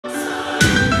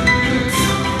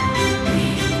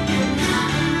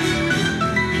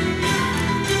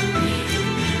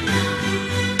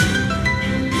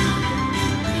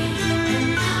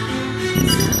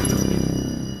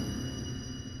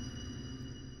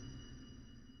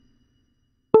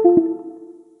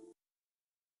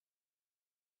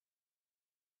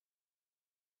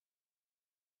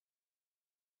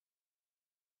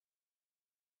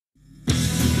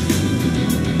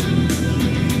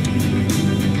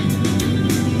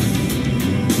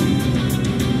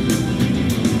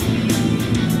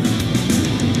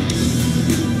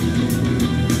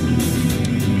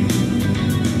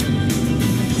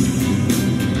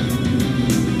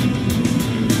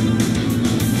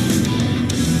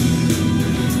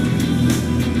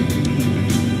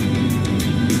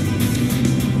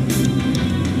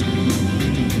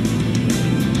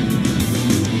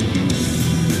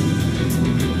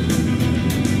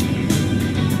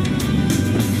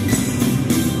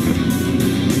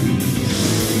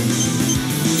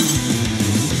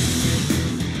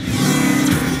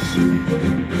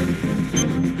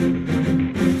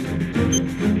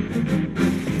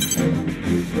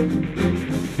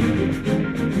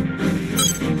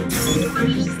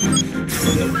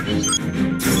Mission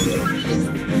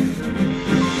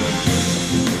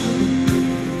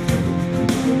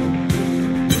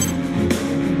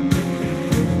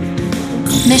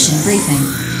briefing.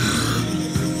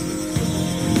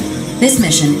 This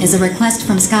mission is a request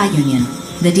from Sky Union.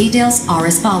 The details are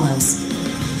as follows.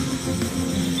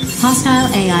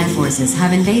 Hostile AI forces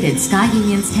have invaded Sky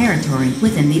Union's territory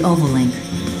within the Ovalink.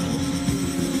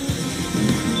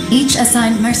 Each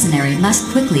assigned mercenary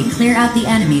must quickly clear out the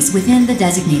enemies within the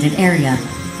designated area.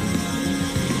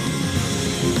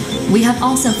 We have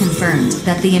also confirmed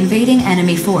that the invading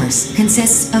enemy force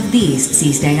consists of these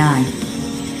seized AI.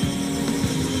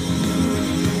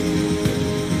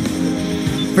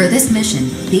 For this mission,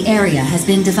 the area has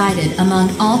been divided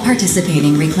among all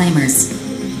participating reclaimers.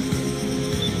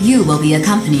 You will be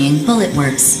accompanying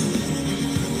Bulletworks.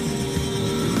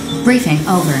 Briefing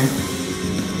over.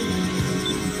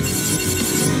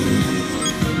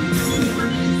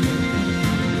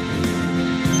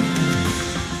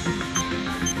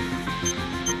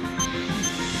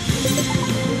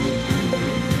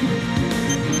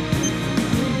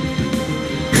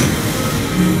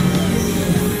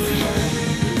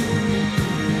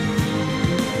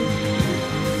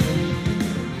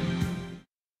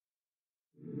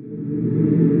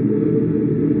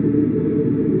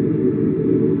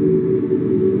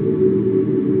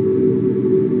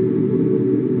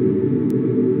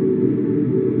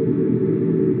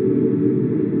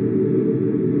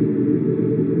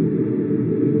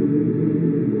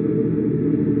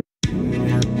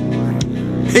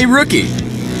 Hey rookie,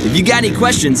 if you got any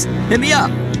questions, hit me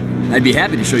up. I'd be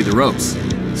happy to show you the ropes.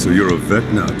 So you're a vet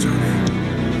now, Johnny?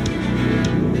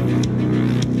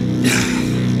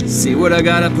 See what I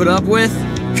gotta put up with?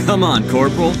 Come on,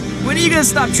 Corporal. When are you gonna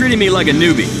stop treating me like a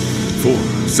newbie? 4,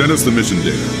 send us the mission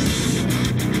data.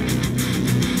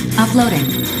 Uploading.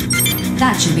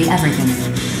 That should be everything.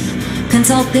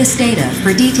 Consult this data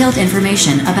for detailed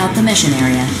information about the mission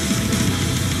area.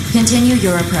 Continue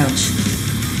your approach.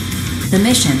 The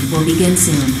mission will begin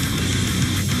soon.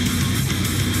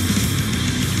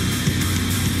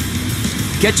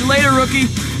 Catch you later, rookie.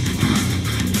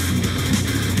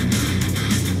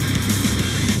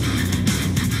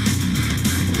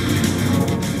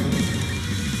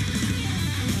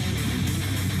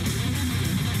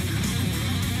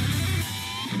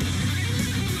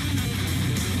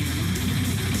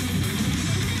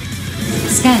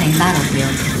 Scanning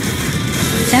battlefield.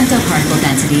 Femtoparticle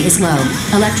density is low.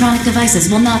 Electronic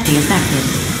devices will not be affected.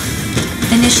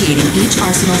 Initiating each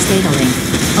arsenal's data link.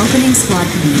 Opening squad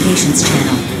communications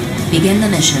channel. Begin the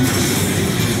mission.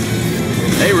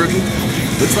 Hey, rookie.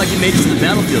 Looks like you made it to the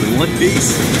battlefield in one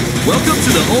piece. Welcome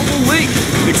to the Oval Link.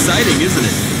 Exciting, isn't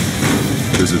it?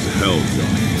 This is hell,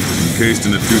 Johnny.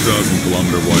 Encased in a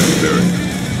 2,000-kilometer wide barrier.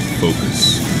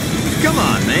 Focus. Come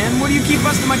on, man. What do you keep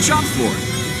busting my chops for?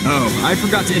 Oh, I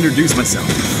forgot to introduce myself.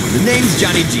 The name's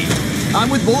Johnny G. I'm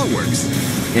with Bulletworks.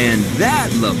 And that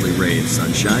lovely ray of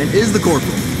sunshine is the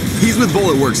Corporal. He's with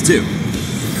Bulletworks, too.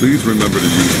 Please remember to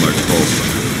use my call sign.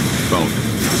 Falcon.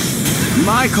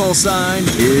 My call sign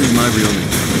is my real name.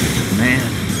 Man,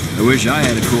 I wish I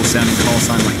had a cool-sounding call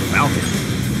sign like Falcon.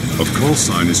 A call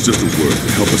sign is just a word to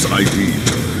help us ID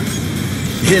each other.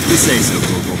 If you say so,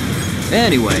 Corporal.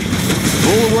 Anyway,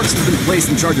 Bulletworks has been placed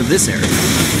in charge of this area.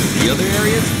 The other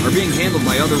areas are being handled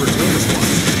by other reclaimer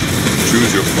squads.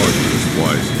 Choose your partners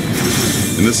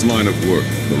wisely. In this line of work,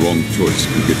 the wrong choice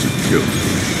can get you killed.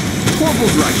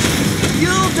 Corporal's right.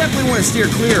 You'll definitely want to steer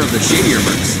clear of the shadier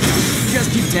mercs.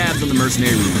 Just keep tabs on the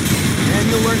mercenary rumors, and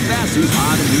you'll learn fast who's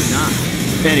hot and who's not.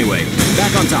 Anyway,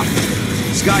 back on topic.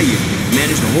 Sky Union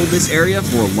managed to hold this area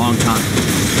for a long time.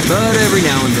 But every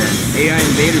now and then, AI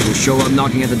invaders will show up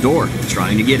knocking at the door,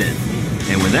 trying to get in.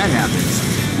 And when that happens,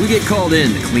 we get called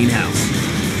in to clean house.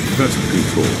 Pest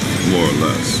control, more or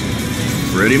less.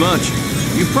 Pretty much.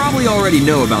 You probably already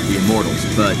know about the Immortals,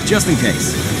 but just in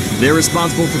case. They're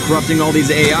responsible for corrupting all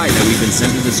these AI that we've been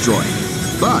sent to destroy.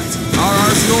 But our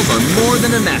arsenals are more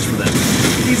than a match for them.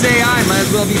 These AI might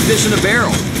as well be fish in a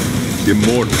barrel.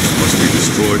 Immortals must be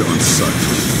destroyed on sight.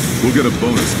 We'll get a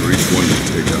bonus for each one you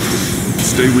take out.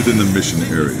 Stay within the mission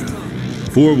area.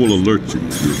 4 will alert you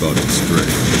if you're about to stray.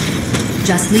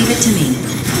 Just leave it to me.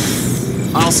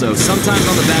 Also, sometimes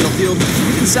on the battlefield,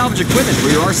 you can salvage equipment for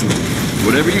your arsenal.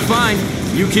 Whatever you find,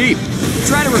 you keep.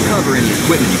 Try to recover any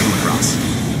equipment you come across.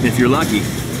 If you're lucky,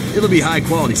 it'll be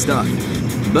high-quality stuff.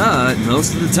 But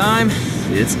most of the time,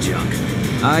 it's junk.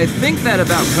 I think that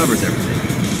about covers everything.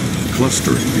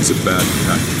 Clustering is a bad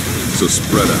tactic, so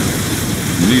spread out.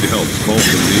 If you need help, call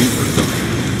for me or Doc.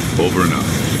 Over and out.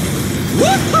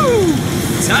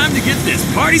 Woohoo! Time to get this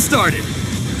party started!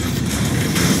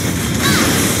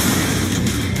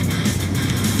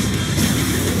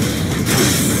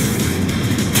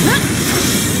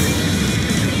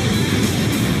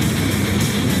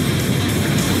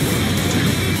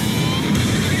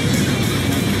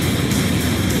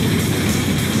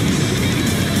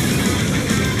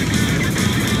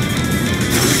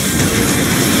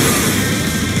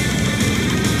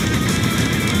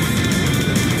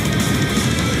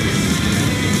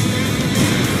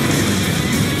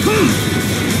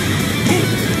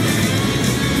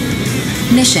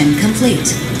 Mission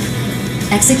complete.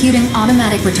 Executing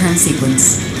automatic return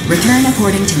sequence. Return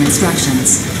according to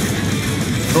instructions.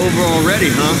 Over already,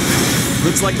 huh?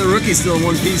 Looks like the rookie's still in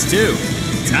one piece too.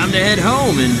 Time to head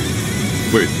home and...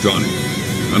 Wait, Johnny.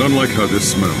 I don't like how this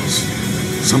smells.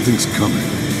 Something's coming.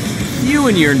 You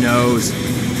and your nose.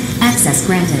 Access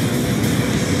granted.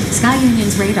 Sky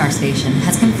Union's radar station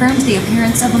has confirmed the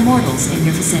appearance of Immortals in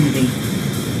your vicinity.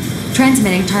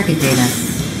 Transmitting target data.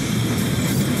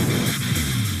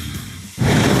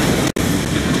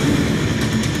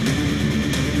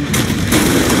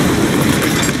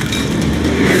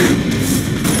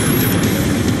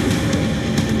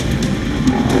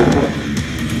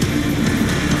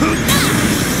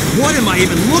 What am I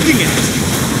even looking at?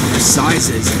 Their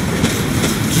sizes.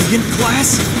 Keegan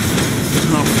class?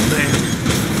 Oh man.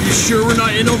 You sure we're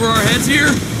not in over our heads here?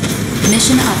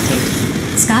 Mission update.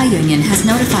 Sky Union has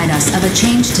notified us of a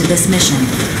change to this mission.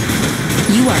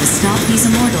 You are to stop these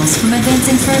Immortals from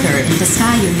advancing further into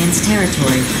Sky Union's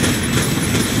territory.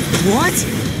 What?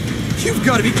 You've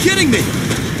got to be kidding me!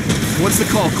 What's the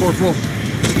call, Corporal?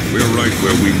 We're right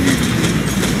where we need to be.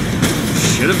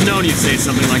 Should have known you'd say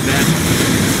something like that.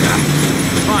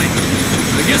 Fine.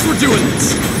 I guess we're doing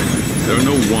this. There are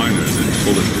no whiners in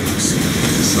bullet dicks.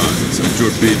 Besides, I'm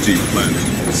sure BG planned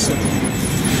for this.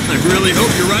 I really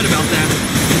hope you're right about that.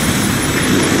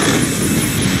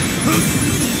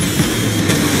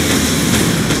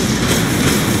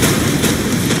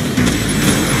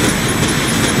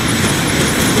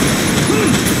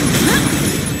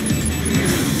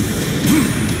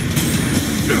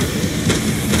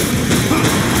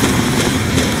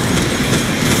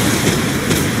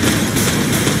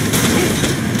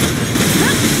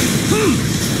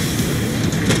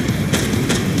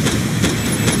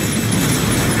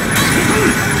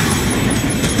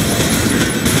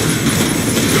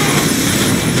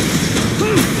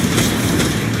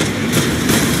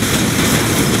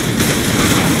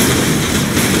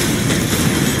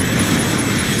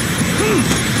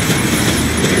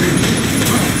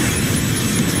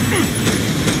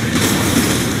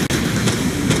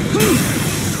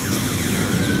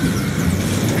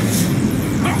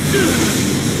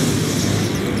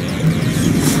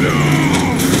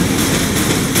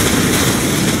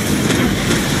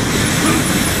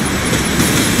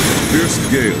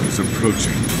 Gale is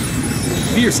approaching.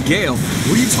 Fierce Gale?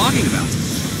 What are you talking about?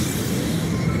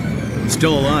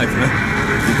 Still alive, huh?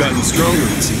 You've gotten stronger,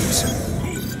 it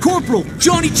seems. Corporal!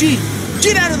 Johnny G!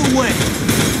 Get out of the way!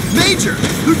 Major!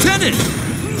 Lieutenant!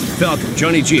 Falcon,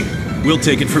 Johnny G. We'll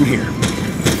take it from here.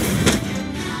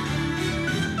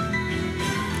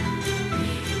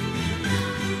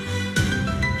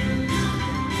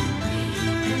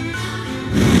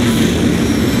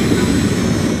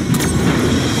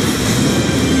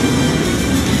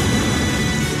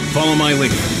 Follow my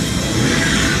lead.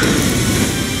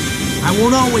 I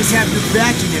won't always have your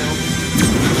back, you know.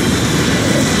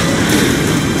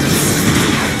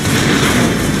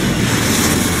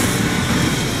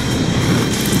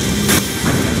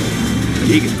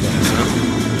 Keegan class, huh?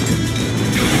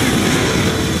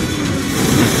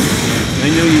 I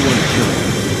know you want to kill him,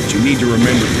 but you need to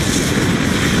remember this.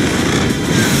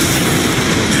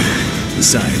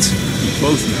 Besides, you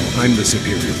both know I'm the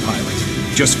superior pilot.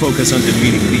 Just focus on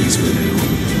defeating these for now.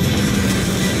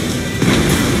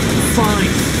 Fine,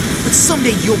 but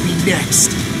someday you'll be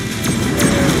next.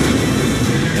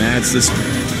 That's the spirit.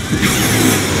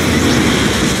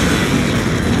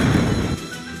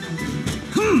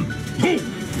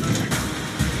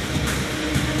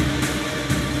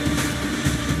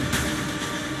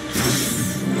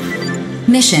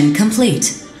 Mission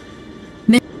complete.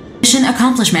 Mission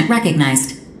accomplishment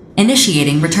recognized.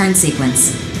 Initiating return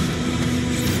sequence.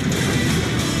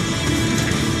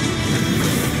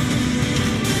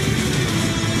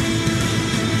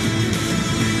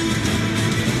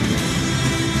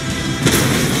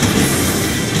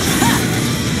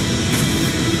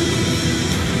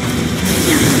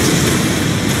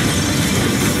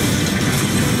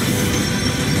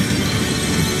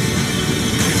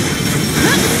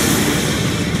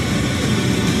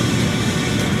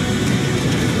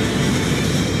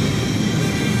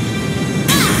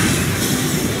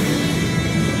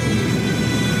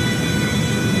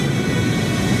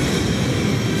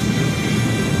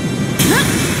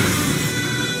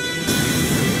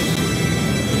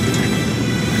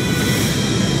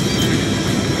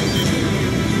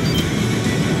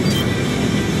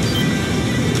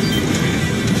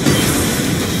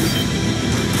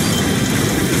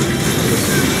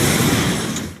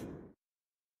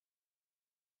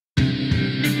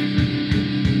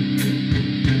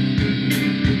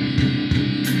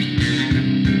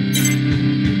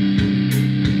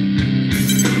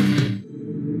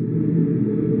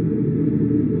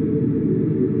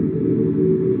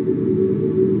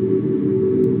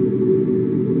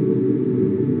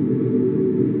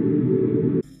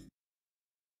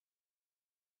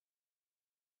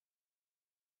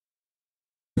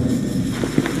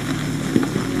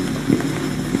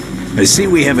 I see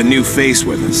we have a new face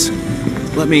with us.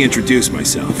 Let me introduce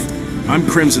myself. I'm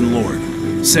Crimson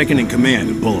Lord, second in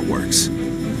command of Bullet Works.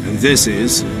 And this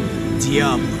is...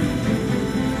 Diablo.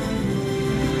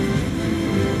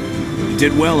 You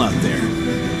did well out there.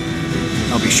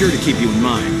 I'll be sure to keep you in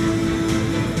mind.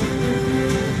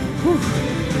 Whew.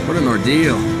 What an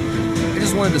ordeal. I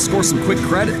just wanted to score some quick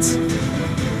credits.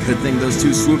 Good thing those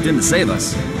two swooped in to save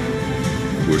us.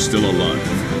 We're still alive.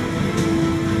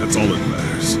 That's all that matters.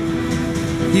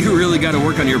 You really gotta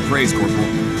work on your praise, Corporal.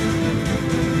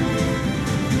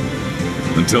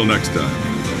 Until next time.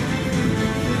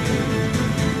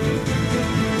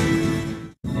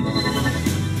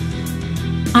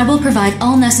 I will provide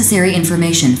all necessary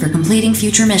information for completing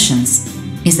future missions.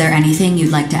 Is there anything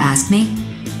you'd like to ask me?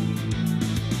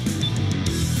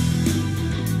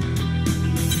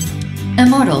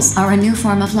 Immortals are a new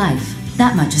form of life,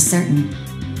 that much is certain.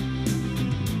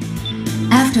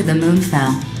 After the moon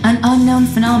fell, an unknown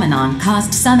phenomenon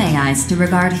caused some AIs to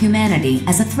regard humanity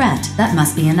as a threat that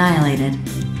must be annihilated.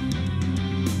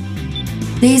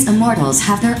 These Immortals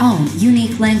have their own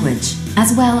unique language,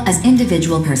 as well as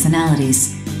individual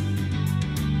personalities.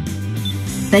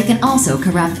 They can also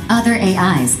corrupt other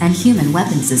AIs and human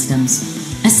weapon systems,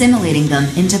 assimilating them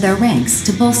into their ranks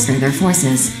to bolster their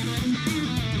forces.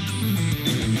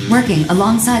 Working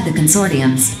alongside the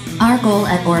consortiums, our goal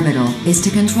at Orbital is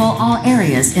to control all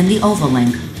areas in the Oval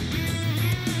Link.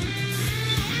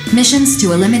 Missions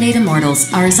to eliminate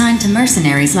Immortals are assigned to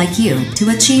mercenaries like you to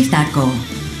achieve that goal.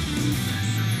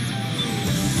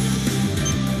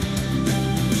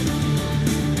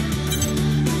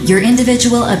 Your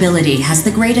individual ability has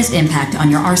the greatest impact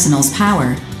on your arsenal's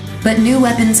power, but new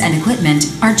weapons and equipment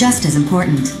are just as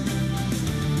important.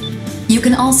 You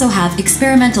can also have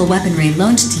experimental weaponry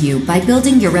loaned to you by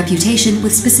building your reputation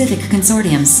with specific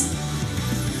consortiums.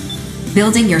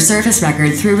 Building your service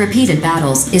record through repeated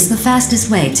battles is the fastest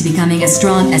way to becoming as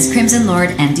strong as Crimson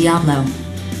Lord and Diablo.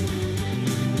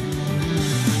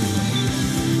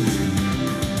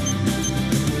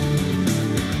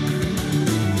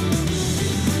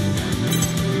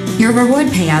 Your reward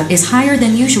payout is higher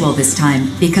than usual this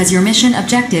time because your mission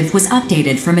objective was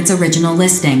updated from its original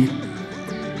listing.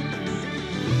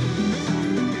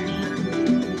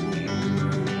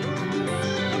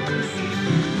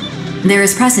 There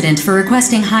is precedent for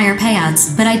requesting higher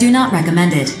payouts, but I do not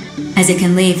recommend it, as it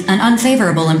can leave an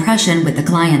unfavorable impression with the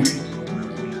client.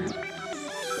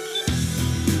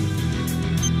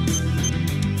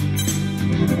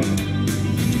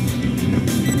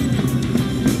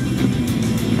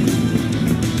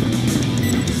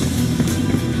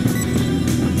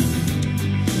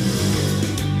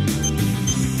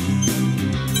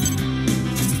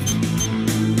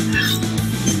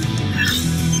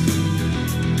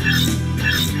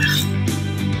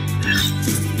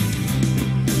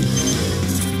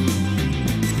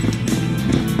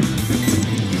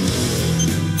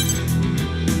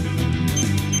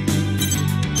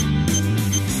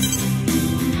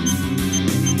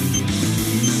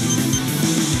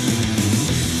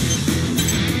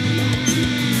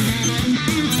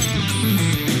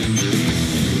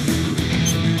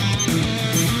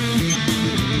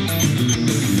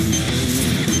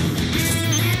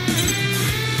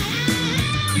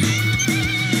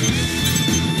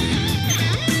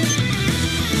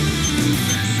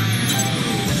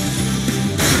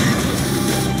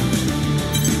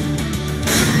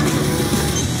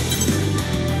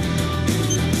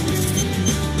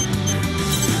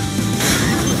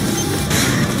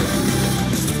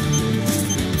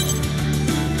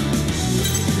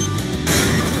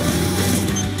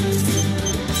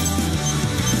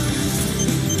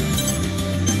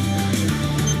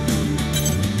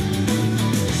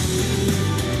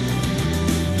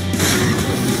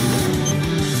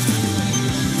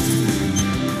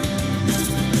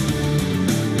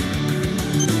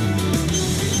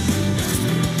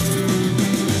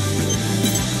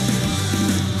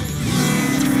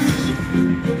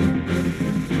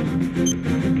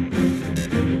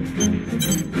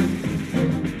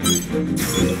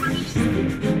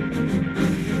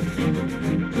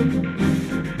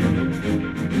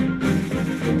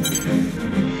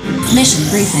 Mission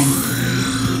briefing.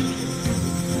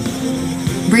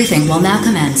 Briefing will now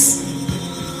commence.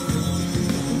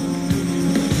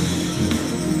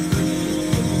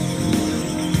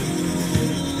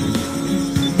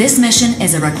 This mission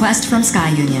is a request from Sky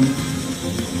Union.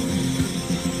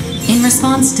 In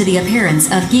response to the appearance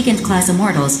of Gigant-class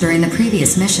Immortals during the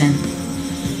previous mission,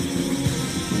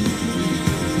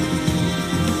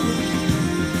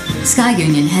 Sky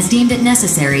Union has deemed it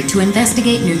necessary to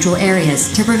investigate neutral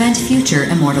areas to prevent future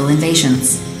Immortal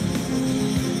invasions.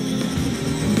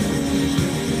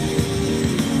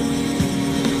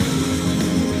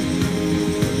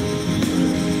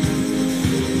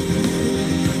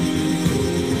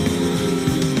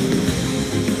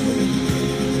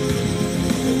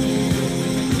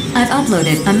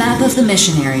 uploaded a map of the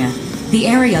mission area. The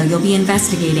area you'll be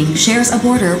investigating shares a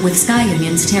border with Sky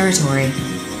Union's territory.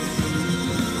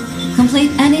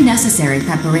 Complete any necessary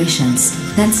preparations,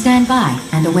 then stand by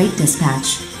and await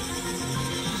dispatch.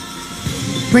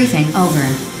 Briefing over.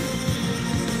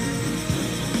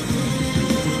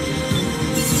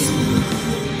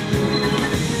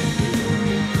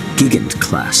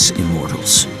 Gigant-class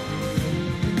Immortals.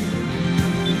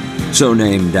 So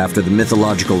named after the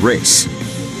mythological race.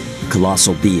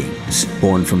 Colossal beings,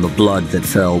 born from the blood that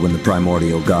fell when the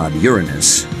primordial god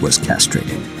Uranus was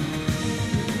castrated.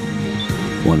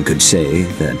 One could say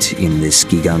that in this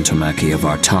gigantomachy of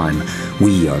our time,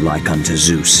 we are like unto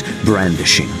Zeus,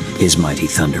 brandishing his mighty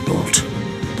thunderbolt.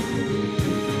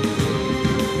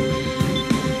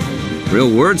 Real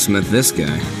wordsmith, this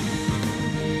guy.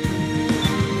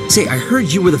 Say, I heard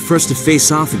you were the first to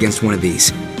face off against one of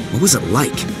these. What was it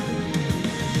like?